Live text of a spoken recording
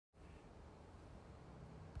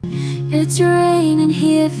It's raining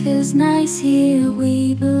here, feels nice here.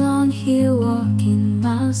 We belong here, walking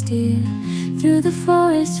miles dear. Through the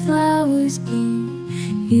forest, flowers bloom,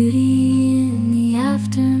 beauty in the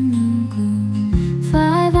afternoon gloom.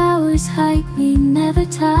 5 hours hike, we never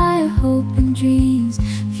tire. Hope and dreams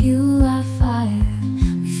fuel our fire.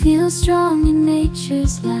 We feel strong in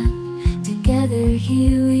nature's lap. Together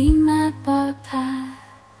here we map our path.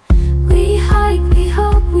 We hike, we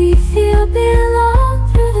hope, we feel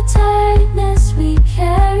belong. Through the tiredness we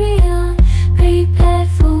carry on, prepared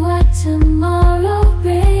for what tomorrow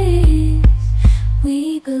brings.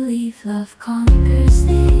 We believe love conquers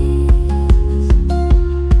these.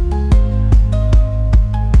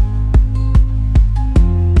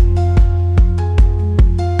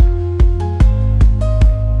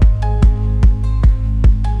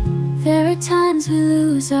 There are times we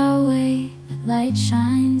lose our way, but light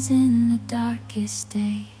shines in the darkest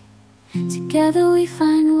day. Together we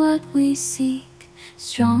find what we seek,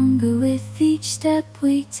 stronger with each step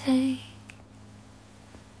we take.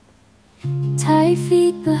 Tired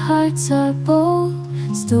feet but hearts are bold,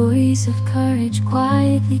 stories of courage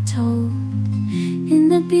quietly told. In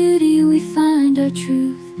the beauty we find our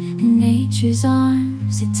truth, in nature's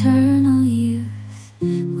arms, eternal youth.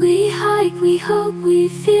 We hike, we hope, we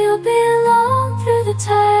feel belong. Through the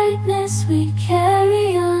tiredness we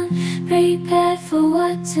carry on, prepared for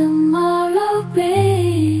what tomorrow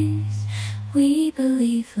brings. We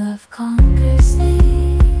believe love conquers these.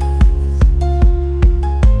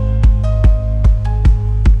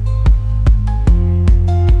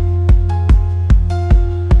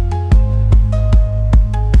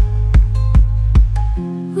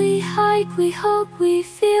 We hike, we hope, we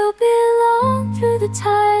feel belong. Through the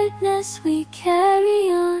tiredness we carry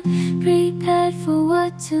on, prepared for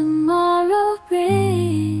what tomorrow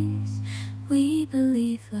brings. We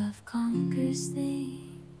believe love conquers things.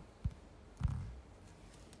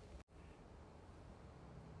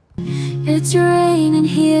 It's raining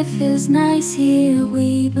here, feels nice here.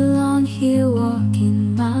 We belong here,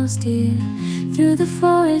 walking miles dear. Through the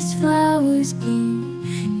forest, flowers bloom,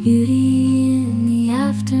 beauty in the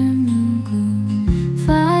afternoon gloom.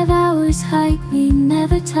 5 hours hike, we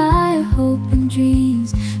never tire. Hope and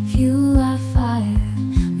dreams fuel our fire.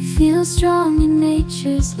 We feel strong in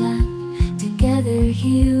nature's lap. Together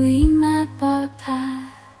here we map our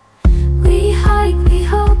path. We hike, we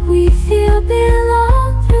hope, we feel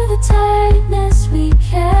belong. Through the tiredness we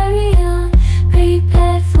carry on,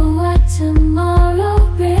 prepared for what tomorrow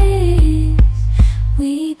brings.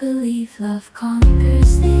 We believe love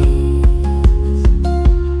conquers these.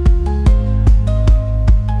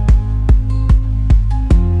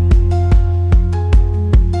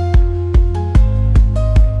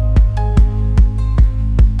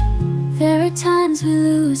 There are times we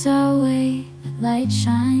lose our way, but light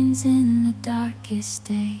shines in the darkest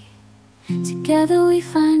day. Together we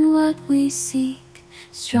find what we seek,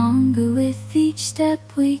 stronger with each step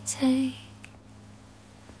we take.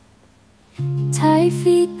 Tired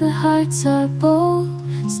feet but hearts are bold,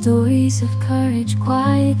 stories of courage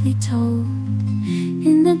quietly told.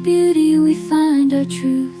 In the beauty we find our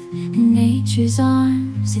truth, in nature's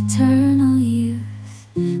arms, eternal youth.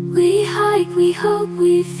 We hike, we hope,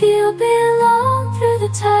 we feel belong. Through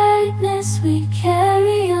the tiredness we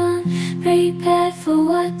carry on, prepared for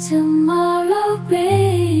what tomorrow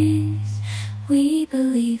brings. We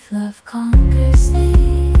believe love conquers these.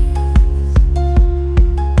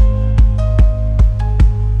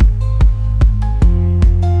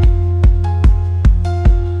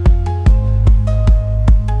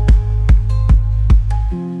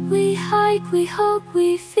 We hike, we hope,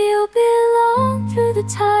 we feel belong. Through the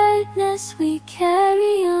tiredness we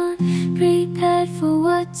carry on, prepared for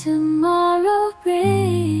what tomorrow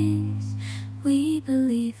brings. We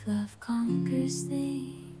believe love conquers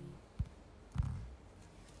things.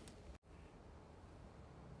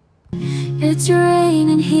 It's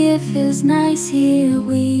raining here, feels nice here.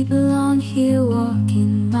 We belong here,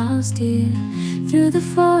 walking miles dear. Through the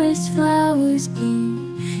forest, flowers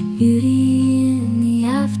bloom, beauty in the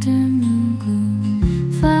afternoon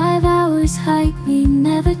gloom. 5 hours hike, we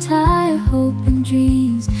never tire. Hope and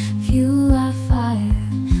dreams fuel our fire.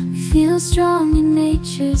 We feel strong in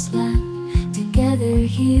nature's lap. Together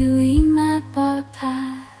here we map our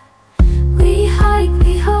path. We hike,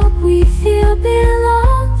 we hope, we feel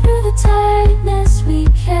belong. Through the tiredness we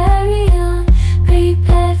carry on,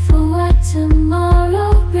 prepared for what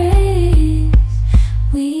tomorrow brings.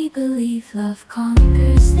 We believe love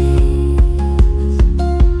conquers these.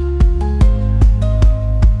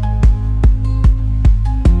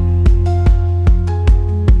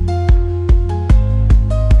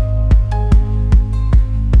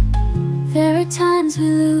 times we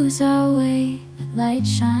lose our way, but light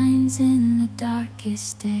shines in the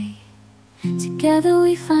darkest day. Together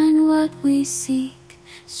we find what we seek,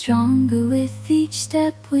 stronger with each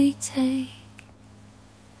step we take.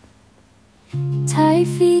 Tired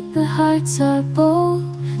feet but hearts are bold,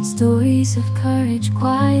 stories of courage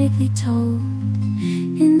quietly told.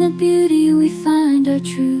 In the beauty we find our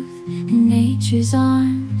truth, in nature's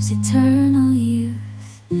arms, eternal youth.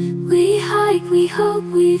 We hike, we hope,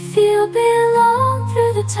 we feel belong.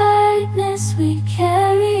 Through the tiredness we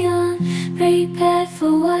carry on, prepared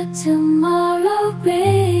for what tomorrow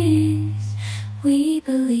brings. We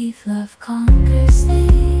believe love conquers things.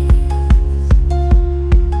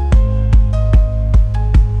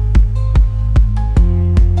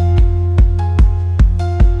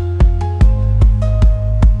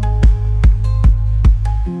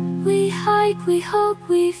 We hope,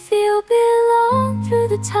 we feel belong. Through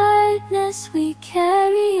the tiredness we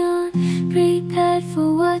carry on, prepared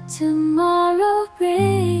for what tomorrow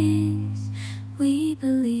brings. We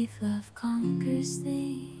believe love conquers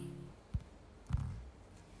things.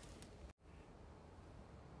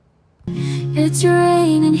 It's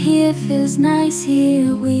raining here, feels nice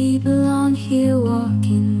here. We belong here,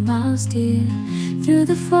 walking miles dear. Through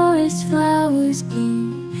the forest flowers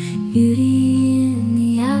bloom, beauty in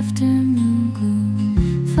the afternoon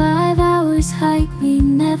gloom. 5 hours hike, we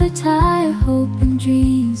never tire. Hope and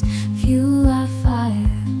dreams fuel our fire.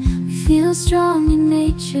 We feel strong in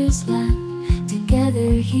nature's lap.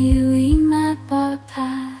 Together here we map our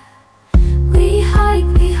path. We hike,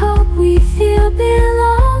 we hope, we feel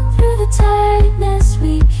belong. Through the tiredness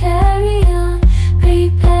we carry on,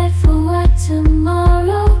 prepared for what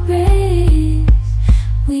tomorrow brings.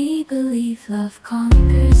 We believe love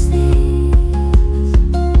conquers things.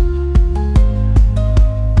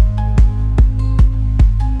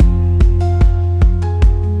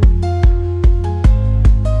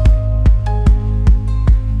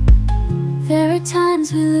 There are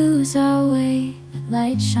times we lose our way, but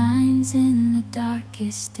light shines in the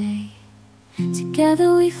darkest day.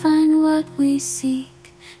 Together we find what we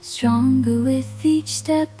seek, stronger with each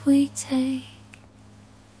step we take.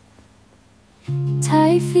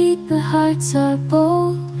 Tired feet but hearts are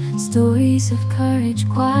bold, stories of courage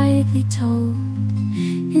quietly told.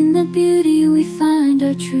 In the beauty we find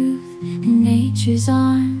our truth, in nature's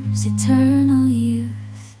arms, eternal youth.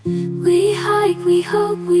 We hike, we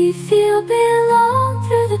hope, we feel belong.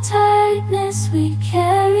 Through the tiredness we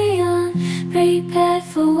carry on, prepared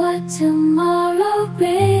for what tomorrow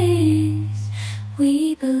brings.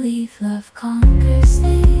 We believe love conquers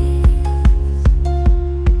things.